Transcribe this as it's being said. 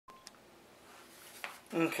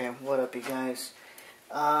Okay, what up, you guys?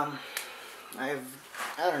 I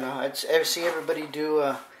don't know. I see everybody do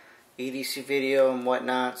a EDC video and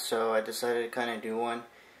whatnot, so I decided to kind of do one.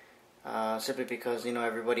 Simply because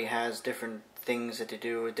everybody has different things that they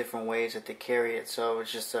do, or different ways that they carry it. So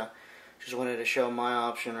it's just wanted to show my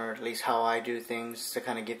option, or at least how I do things, to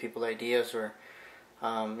kind of give people ideas, or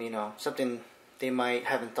something they might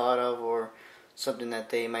haven't thought of, or something that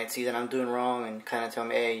they might see that I'm doing wrong and kind of tell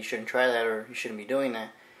me, hey, you shouldn't try that, or you shouldn't be doing that.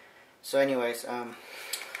 So anyways,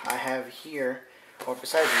 I have here, or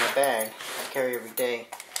besides my bag I carry every day,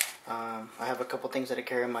 I have a couple things that I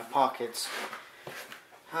carry in my pockets.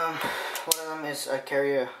 One of them is I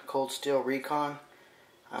carry a Cold Steel Recon.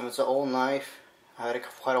 It's an old knife. I had it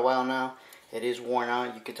for quite a while now. It is worn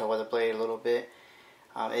out. You can tell by the blade a little bit.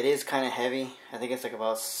 It is kind of heavy. I think it's like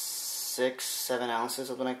about 6-7 ounces,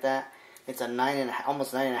 something like that. It's a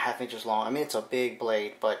almost 9.5 inches long. I mean, it's a big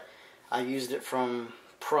blade, but I used it from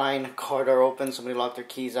prying a car door open. Somebody locked their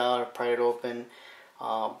keys out. I pried it open.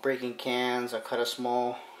 Breaking cans. I cut a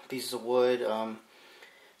small pieces of wood,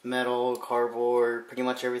 metal, cardboard, pretty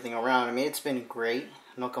much everything around. I mean, it's been great.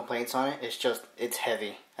 No complaints on it. It's just, it's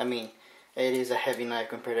heavy. I mean, it is a heavy knife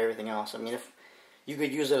compared to everything else. I mean, if you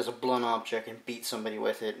could use it as a blunt object and beat somebody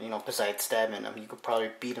with it, besides stabbing them, you could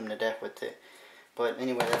probably beat them to death with it. But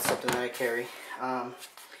anyway, that's something that I carry. I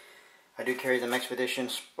do carry the Expedition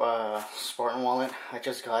Spartan wallet. I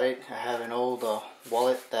just got it. I have an old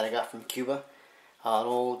wallet that I got from Cuba. An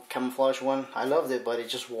old camouflage one. I loved it, but it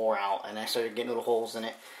just wore out, and I started getting little holes in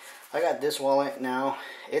it. I got this wallet now.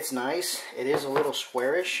 It's nice. It is a little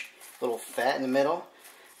squarish, a little fat in the middle,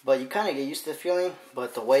 but you kind of get used to the feeling.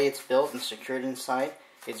 But the way it's built and secured inside,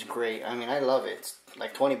 it's great. I mean, I love it. It's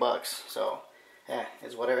like 20 bucks, so yeah,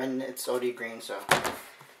 it's whatever, and it's OD green, so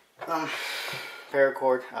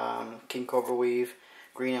paracord, King Cobra weave,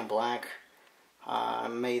 green and black. I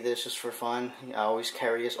made this just for fun. I always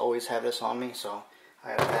carry this, always have this on me, so I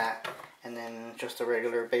have that. And then just a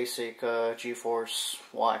regular basic G-Force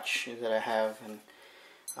watch that I have. And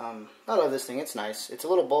I love this thing. It's nice. It's a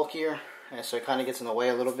little bulkier, and so it kind of gets in the way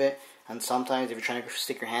a little bit. And sometimes if you're trying to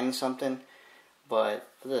stick your hand in something, but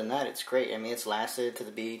other than that, it's great. I mean, it's lasted to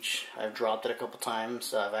the beach. I've dropped it a couple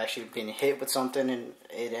times. I've actually been hit with something, and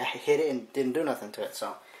it hit it and didn't do nothing to it.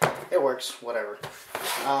 So it works. Whatever.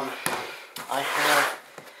 I have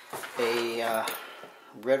a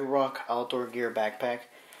Red Rock Outdoor Gear backpack.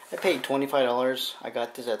 I paid $25. I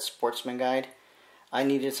got this at Sportsman Guide. I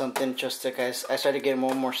needed something just to, guys. I started getting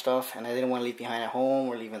more and more stuff, and I didn't want to leave behind at home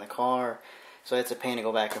or leave in the car, so it's a pain to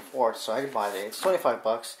go back and forth. So I bought it. It's 25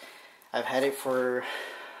 bucks. I've had it for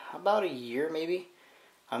about a year, maybe.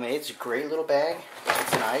 I mean, it's a great little bag.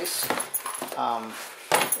 It's nice.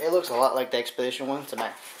 It looks a lot like the Expedition one. It's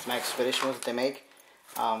my Expedition ones that they make.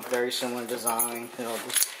 Very similar design. The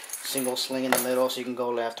single sling in the middle, so you can go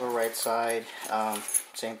left or right side.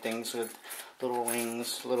 Same things with little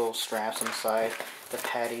rings, little straps on the side. The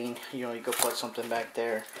padding, you could put something back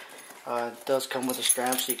there. It does come with a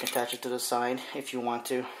strap, so you can attach it to the side if you want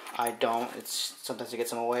to. I don't. Sometimes it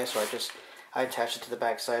gets in the way, so I attach it to the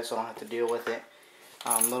back side so I don't have to deal with it.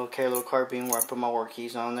 Carry a little carbine where I put my work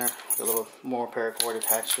keys on there. A little more paracord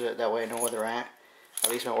attached to it. That way I know where they're at. At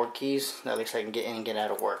least my work keys. At least I can get in and get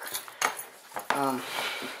out of work.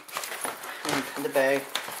 In the bag,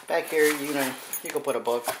 back here, you can put a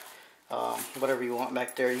book, whatever you want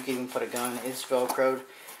back there. You can even put a gun. It's Velcroed.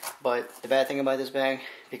 But the bad thing about this bag,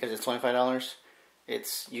 because it's $25,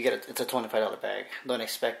 it's a $25 bag. Don't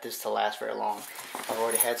expect this to last very long. I've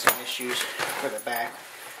already had some issues where the back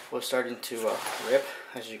was starting to rip,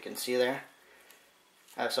 as you can see there.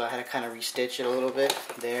 So I had to kind of restitch it a little bit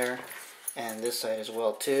there, and this side as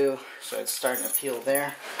well too. So it's starting to peel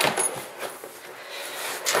there.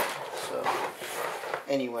 So,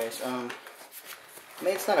 anyways, I mean,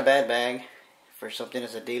 it's not a bad bag for something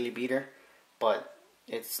as a daily beater, but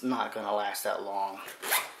it's not gonna last that long.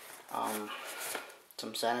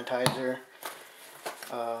 Some sanitizer,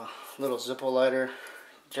 little Zippo lighter,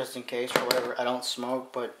 just in case or whatever. I don't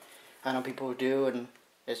smoke, but I know people who do, and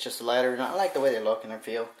it's just a lighter. And I like the way they look and they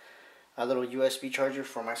feel. A little USB charger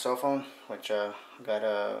for my cell phone, which got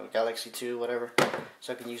a Galaxy 2, whatever,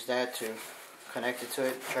 so I can use that to connect it to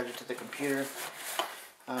it, charge it to the computer.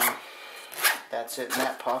 That's it in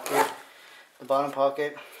that pocket. The bottom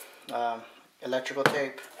pocket, electrical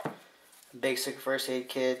tape, basic first aid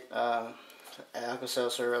kit,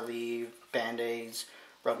 Alka-Seltzer, Aleve, Band-Aids,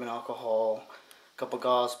 rubbing alcohol, a couple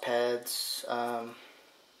gauze pads. I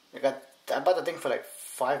bought the thing for like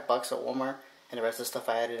 $5 at Walmart, and the rest of the stuff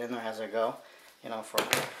I added in there as I go, for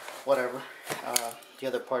whatever. The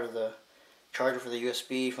other part of the charger for the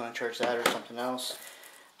USB, if you want to charge that or something else.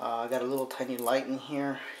 I got a little tiny light in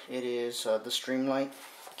here. It is the Streamlight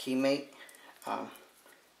Keymate.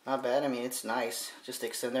 Not bad. I mean, it's nice. Just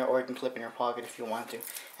extend there, or you can clip in your pocket if you want to.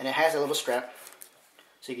 And it has a little strap,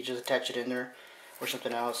 so you can just attach it in there or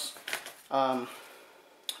something else.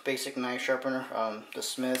 Basic knife sharpener. The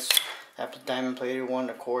Smiths. I have the diamond plated one,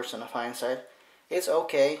 the coarse and the fine side. It's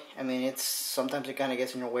okay. I mean, it's sometimes it kind of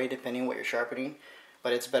gets in your way depending on what you're sharpening,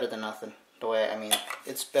 but it's better than nothing. The way, I mean,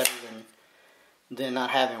 it's better than not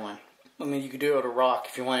having one. I mean, you could do it with a rock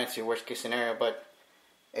if you wanted to, worst case scenario, but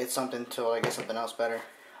it's something till I get something else better.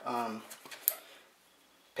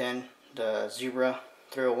 Pen, the Zebra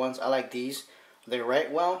 301s. I like these. They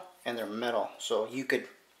write well and they're metal, so you could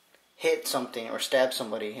hit something or stab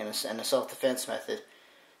somebody in a self-defense method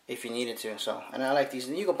if you needed to. So, and I like these.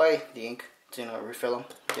 And you can buy the ink to, you know, refill them,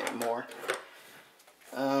 get more.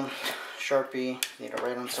 Sharpie, need to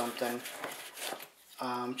write on something.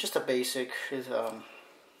 Just a basic,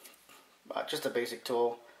 just a basic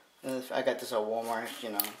tool. I got this at Walmart. You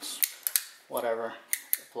know, it's whatever.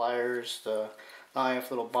 Pliers, the knife,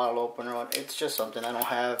 little bottle opener. It's just something. I don't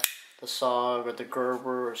have the SOG or the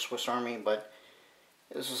Gerber or Swiss Army, but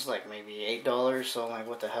this was like maybe $8. So I'm like,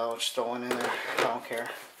 what the hell? Just throw one in there. I don't care.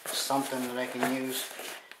 Something that I can use.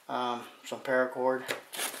 Some paracord.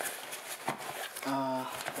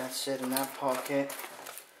 That's it in that pocket.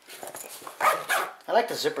 I like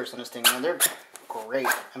the zippers on this thing, man. They're great.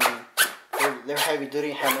 I mean, they're heavy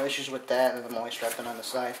duty. Have no issues with that, and I'm always strapping on the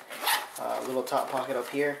side. Little top pocket up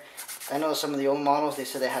here. I know some of the old models, they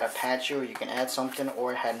said they had a patch where you can add something,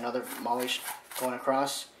 or it had another molly going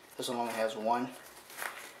across. This one only has one.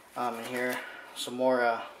 And here, some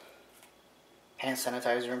more hand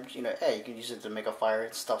sanitizer. You know, hey, you can use it to make a fire.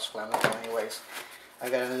 It stuff's flammable anyways. I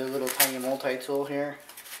got another little tiny multi-tool here.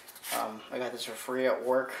 I got this for free at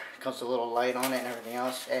work. It comes with a little light on it and everything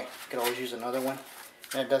else. Hey, you could always use another one.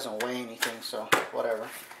 And it doesn't weigh anything, so whatever.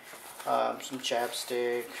 Some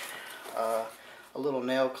chapstick. A little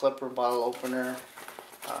nail clipper, bottle opener.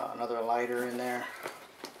 Another lighter in there.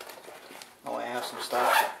 Oh, I have some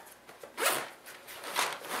stuff.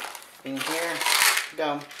 In here,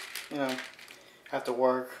 gum. You know, after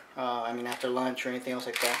work. I mean, after lunch or anything else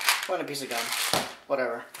like that. I want a piece of gum.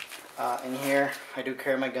 Whatever. In here, I do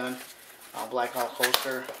carry my gun. Black Hawk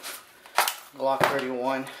holster. Glock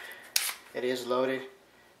 31. It is loaded.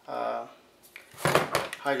 Hydro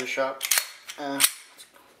Shock.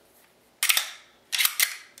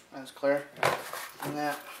 That's clear. And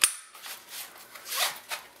that.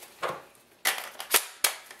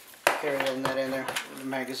 Carry that in there. The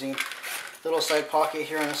magazine. Little side pocket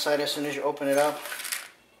here on the side. As soon as you open it up,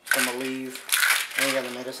 I'm gonna leave. And you got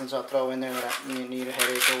the medicines I'll throw in there that you need a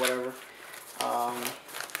headache or whatever.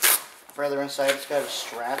 Further inside, it's got a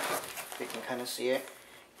strap. If you can kind of see it.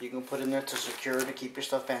 You can put in there to secure to keep your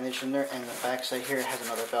stuff bandaged in there. And the back side here has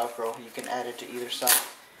another Velcro. You can add it to either side.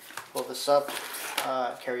 Pull this up.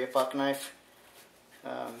 Carry a buck knife.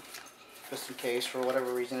 Just in case for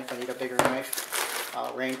whatever reason if I need a bigger knife.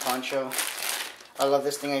 Rain poncho. I love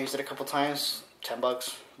this thing. I used it a couple times. $10,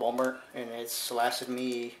 Walmart, and it's lasted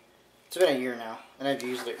me. It's been a year now, and I've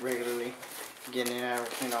used it regularly. Getting in,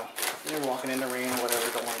 you know, you're walking in the rain or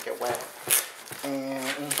whatever. Don't want to get wet. And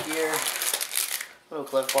in here, little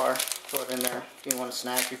Cliff Bar. Throw it in there. If you want a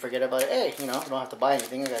snack, you forget about it. Hey, you know, you don't have to buy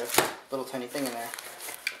anything. I got a little tiny thing in there.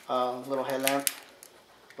 Little headlamp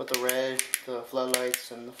with the red, the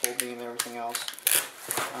floodlights, and the full beam and everything else.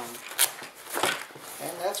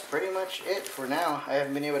 And that's pretty much it for now. I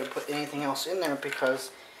haven't been able to put anything else in there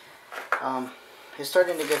because it's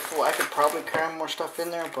starting to get full. I could probably cram more stuff in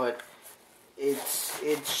there, but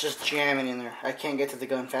it's just jamming in there. I can't get to the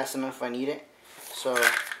gun fast enough if I need it. So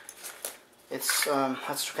it's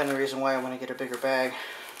that's kind of the reason why I want to get a bigger bag.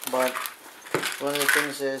 But one of the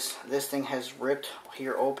things is this thing has ripped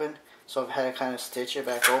here open, so I've had to kind of stitch it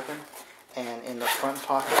back open. And in the front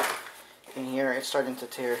pocket in here, it's starting to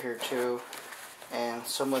tear here too. And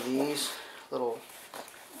some of these little,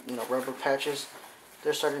 you know, rubber patches,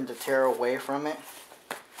 they're starting to tear away from it.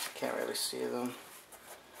 Can't really see them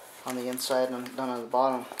on the inside and down on the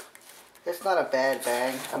bottom. It's not a bad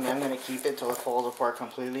bag. I mean, I'm gonna keep it till it falls apart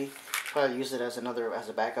completely. Probably use it as a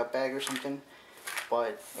backup bag or something.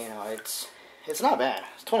 But you know, it's not bad.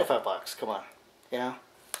 It's $25. Come on, you know.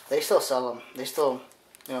 They still sell them. They still,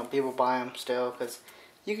 you know, people buy them still because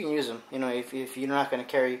you can use them. You know, if you're not gonna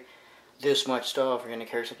carry this much stuff, you're going to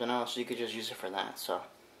carry something else, you could just use it for that. So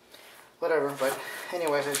whatever. But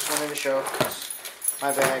anyways, I just wanted to show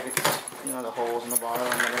my bag. It's, you know, the holes in the bottom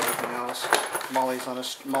and everything else. Molly's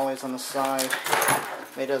on the side.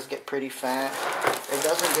 It does get pretty fat. It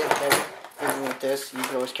doesn't get heavy. Even with this, you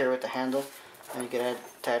can always carry with the handle. And you can add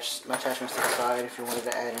attachments to the side if you wanted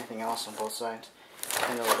to add anything else on both sides.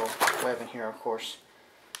 And a little web in here, of course.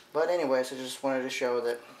 But anyways, I just wanted to show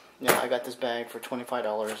that, you know, I got this bag for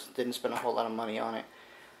 $25. Didn't spend a whole lot of money on it.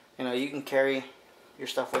 You know, you can carry your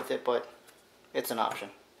stuff with it, but it's an option.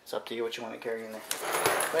 It's up to you what you want to carry in there.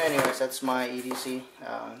 But anyways, that's my EDC.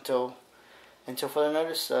 Until further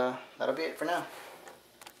notice, that'll be it for now.